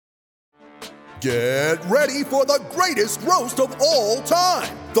Get ready for the greatest roast of all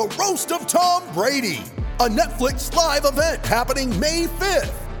time, the Roast of Tom Brady, a Netflix live event happening May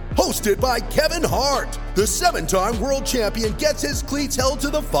 5th. Hosted by Kevin Hart, the 7-time world champion gets his cleats held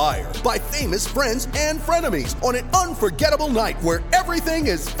to the fire by famous friends and frenemies on an unforgettable night where everything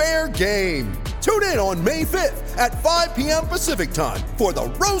is fair game. Tune in on May 5th at 5 p.m. Pacific time for the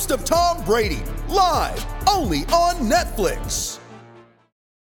Roast of Tom Brady, live only on Netflix.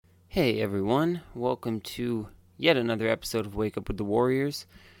 Hey everyone, welcome to yet another episode of Wake Up with the Warriors,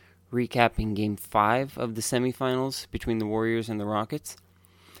 recapping Game 5 of the semifinals between the Warriors and the Rockets.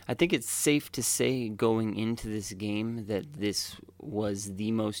 I think it's safe to say going into this game that this was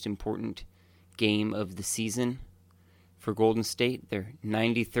the most important game of the season for Golden State, their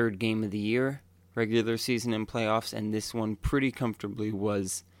 93rd game of the year, regular season and playoffs, and this one pretty comfortably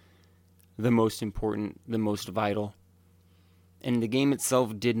was the most important, the most vital. And the game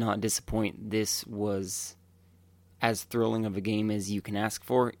itself did not disappoint. This was as thrilling of a game as you can ask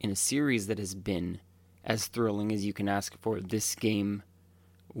for in a series that has been as thrilling as you can ask for. This game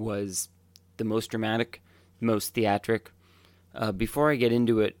was the most dramatic, most theatric. Before I get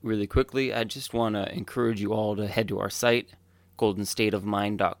into it really quickly, I just want to encourage you all to head to our site,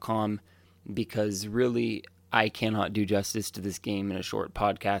 goldenstateofmind.com, because really I cannot do justice to this game in a short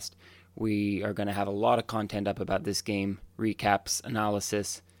podcast. We are going to have a lot of content up about this game, recaps,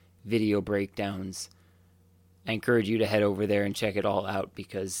 analysis, video breakdowns. I encourage you to head over there and check it all out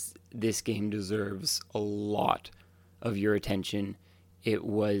because this game deserves a lot of your attention. It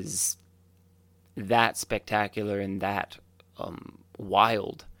was that spectacular and that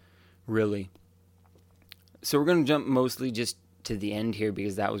wild, really. So we're going to jump mostly just to the end here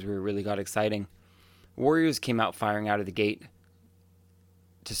because that was where it really got exciting. Warriors came out firing out of the gate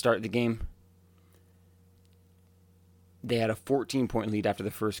to start the game. They had a 14-point lead after the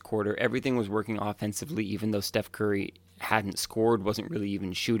first quarter. Everything was working offensively, even though Steph Curry hadn't scored, wasn't really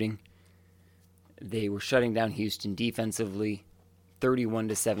even shooting. They were shutting down Houston defensively.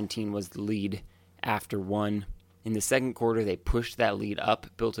 31-17 was the lead after one. In the second quarter, they pushed that lead up,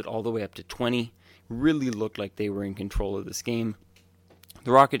 built it all the way up to 20. Really looked like they were in control of this game.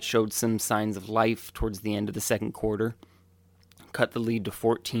 The Rockets showed some signs of life towards the end of the second quarter. Cut the lead to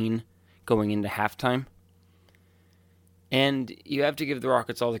 14 going into halftime. And you have to give the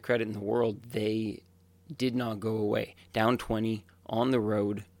Rockets all the credit in the world. They did not go away. Down 20 on the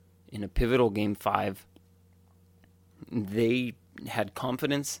road in a pivotal Game 5. They had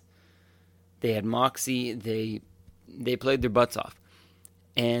confidence. They had moxie. They played their butts off.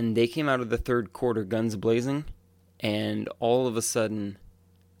 And they came out of the third quarter guns blazing. And all of a sudden,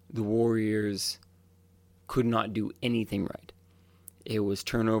 the Warriors could not do anything right. It was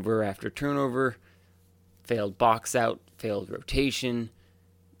turnover after turnover, failed box out, failed rotation,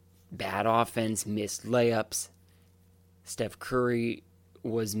 bad offense, missed layups. Steph Curry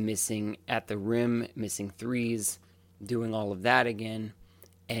was missing at the rim, missing threes, doing all of that again.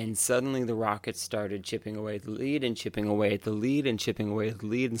 And suddenly the Rockets started chipping away at the lead and chipping away at the lead and chipping away at the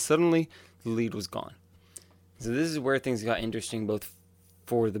lead. And suddenly the lead was gone. So this is where things got interesting, both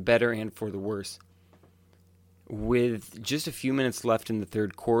for the better and for the worse. With just a few minutes left in the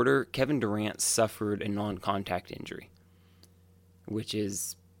third quarter, Kevin Durant suffered a non-contact injury, which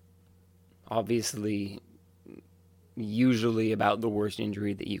is obviously usually about the worst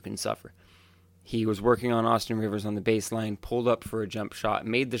injury that you can suffer. He was working on Austin Rivers on the baseline, pulled up for a jump shot,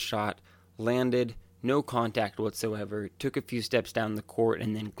 made the shot, landed, no contact whatsoever, took a few steps down the court,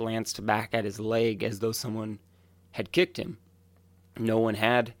 and then glanced back at his leg as though someone had kicked him. No one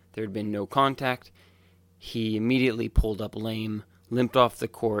had. There had been no contact. He immediately pulled up lame, limped off the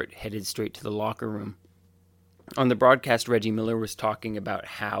court, headed straight to the locker room. On the broadcast, Reggie Miller was talking about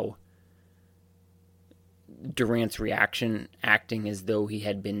how Durant's reaction, acting as though he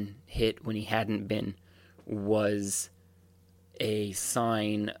had been hit when he hadn't been, was a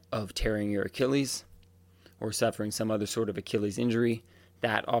sign of tearing your Achilles or suffering some other sort of Achilles injury.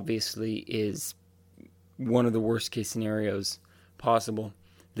 That obviously is one of the worst case scenarios possible.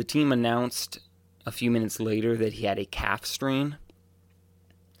 The team announced a few minutes later that he had a calf strain.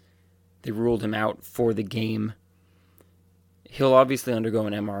 They ruled him out for the game. He'll obviously undergo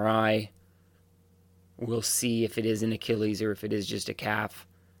an MRI. We'll see if it is an Achilles or if it is just a calf.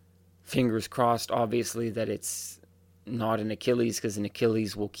 Fingers crossed, obviously, that it's not an Achilles, because an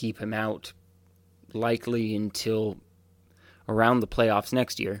Achilles will keep him out likely until around the playoffs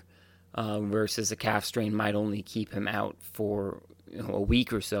next year, versus a calf strain might only keep him out for a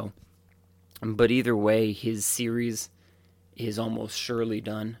week or so. But either way, his series is almost surely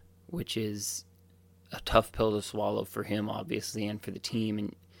done, which is a tough pill to swallow for him, obviously, and for the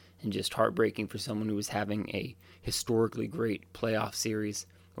team. and just heartbreaking for someone who was having a historically great playoff series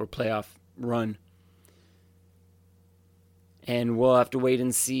or playoff run. And we'll have to wait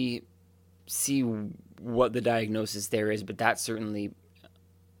and see what the diagnosis there is, but that certainly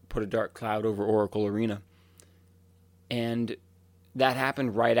put a dark cloud over Oracle Arena. And that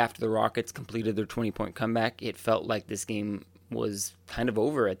happened right after the Rockets completed their 20-point comeback. It felt like this game was kind of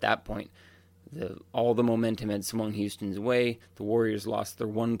over at that point. All the momentum had swung Houston's way. The Warriors lost their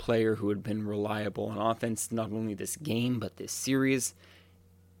one player who had been reliable on offense, not only this game, but this series.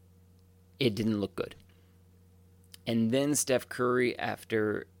 It didn't look good. And then Steph Curry,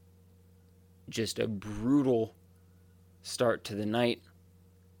 after just a brutal start to the night,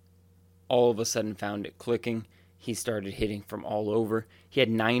 all of a sudden found it clicking. He started hitting from all over. He had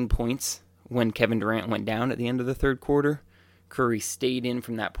 9 points when Kevin Durant went down at the end of the third quarter. Curry stayed in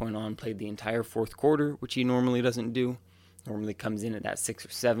from that point on, played the entire fourth quarter, which he normally doesn't do. Normally comes in at that 6 or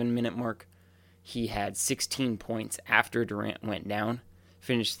 7 minute mark. He had 16 points after Durant went down.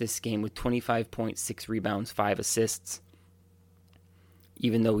 Finished this game with 25 points, 6 rebounds, 5 assists.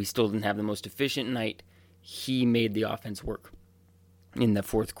 Even though he still didn't have the most efficient night, he made the offense work in the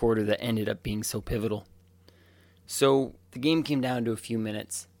fourth quarter that ended up being so pivotal. So the game came down to a few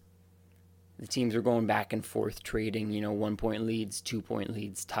minutes. The teams were going back and forth, trading, 1-point leads, 2-point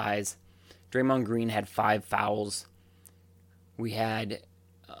leads, ties. Draymond Green had 5 fouls. We had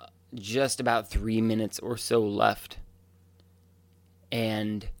just about 3 minutes or so left.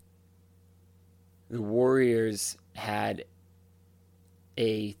 And the Warriors had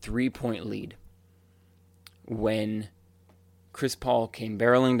a 3-point lead when Chris Paul came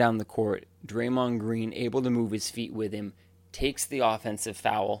barreling down the court. Draymond Green, able to move his feet with him, takes the offensive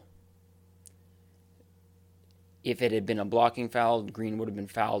foul. If it had been a blocking foul, Green would have been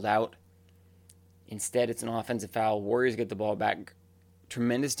fouled out. Instead, it's an offensive foul. Warriors get the ball back.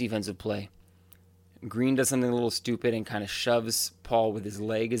 Tremendous defensive play. Green does something a little stupid and kind of shoves Paul with his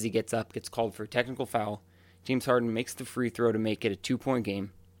leg as he gets up, gets called for a technical foul. James Harden makes the free throw to make it a 2-point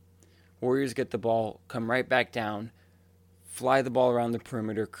game. Warriors get the ball, come right back down, fly the ball around the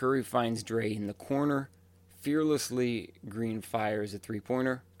perimeter. Curry finds Dre in the corner. Fearlessly, Green fires a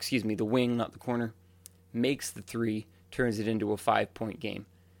three-pointer. The wing, not the corner. Makes the 3, turns it into a 5-point game.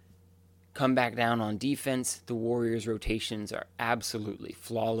 Come back down on defense. The Warriors' rotations are absolutely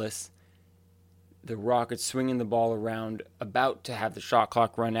flawless. The Rockets swinging the ball around, about to have the shot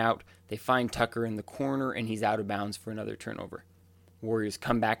clock run out. They find Tucker in the corner, and he's out of bounds for another turnover. Warriors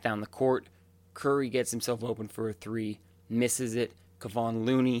come back down the court. Curry gets himself open for a 3, misses it. Kevon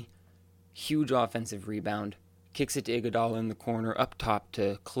Looney, huge offensive rebound, kicks it to Iguodala in the corner, up top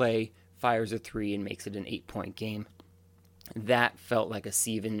to Clay, fires a 3 and makes it an 8-point game. That felt like a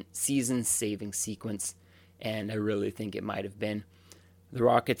season-saving sequence, and I really think it might have been. The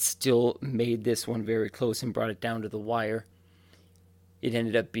Rockets still made this one very close and brought it down to the wire. It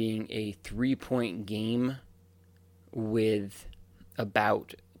ended up being a 3-point game with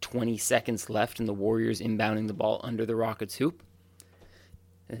about 20 seconds left and the Warriors inbounding the ball under the Rockets' hoop.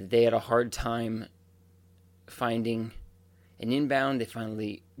 They had a hard time finding an inbound. They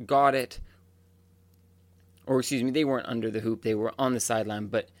finally got it. They weren't under the hoop. They were on the sideline,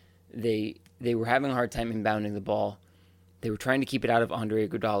 but they were having a hard time inbounding the ball. They were trying to keep it out of Andre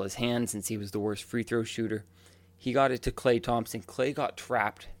Iguodala's hands since he was the worst free throw shooter. He got it to Klay Thompson. Klay got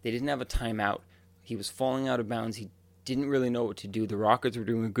trapped. They didn't have a timeout. He was falling out of bounds. He didn't really know what to do. The Rockets were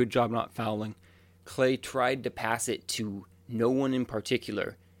doing a good job not fouling. Klay tried to pass it to no one in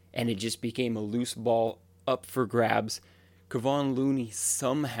particular, and it just became a loose ball up for grabs. Kevon Looney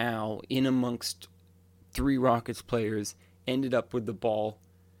somehow, in amongst 3 Rockets players, ended up with the ball,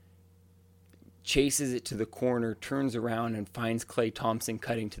 chases it to the corner, turns around, and finds Klay Thompson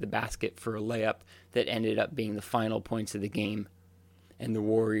cutting to the basket for a layup that ended up being the final points of the game. And the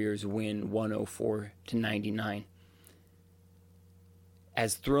Warriors win 104-99.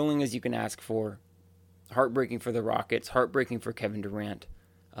 As thrilling as you can ask for, heartbreaking for the Rockets, heartbreaking for Kevin Durant.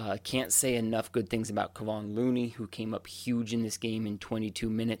 Can't say enough good things about Kevon Looney, who came up huge in this game in 22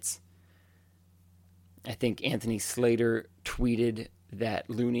 minutes. I think Anthony Slater tweeted that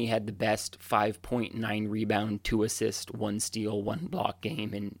Looney had the best 5.9 rebound, 2 assist, 1 steal, 1 block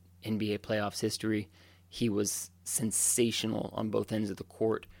game in NBA playoffs history. He was sensational on both ends of the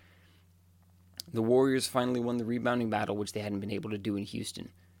court. The Warriors finally won the rebounding battle, which they hadn't been able to do in Houston.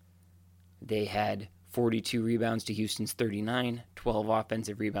 They had 42 rebounds to Houston's 39, 12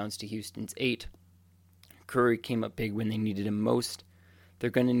 offensive rebounds to Houston's 8. Curry came up big when they needed him most. They're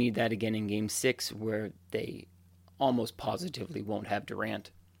going to need that again in Game 6, where they almost positively won't have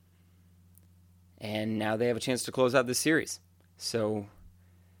Durant. And now they have a chance to close out this series. So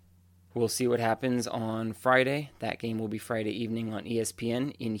We'll see what happens on Friday. That game will be Friday evening on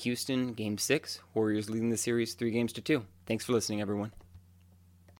ESPN in Houston, Game 6. Warriors leading the series 3-2. Thanks for listening, everyone.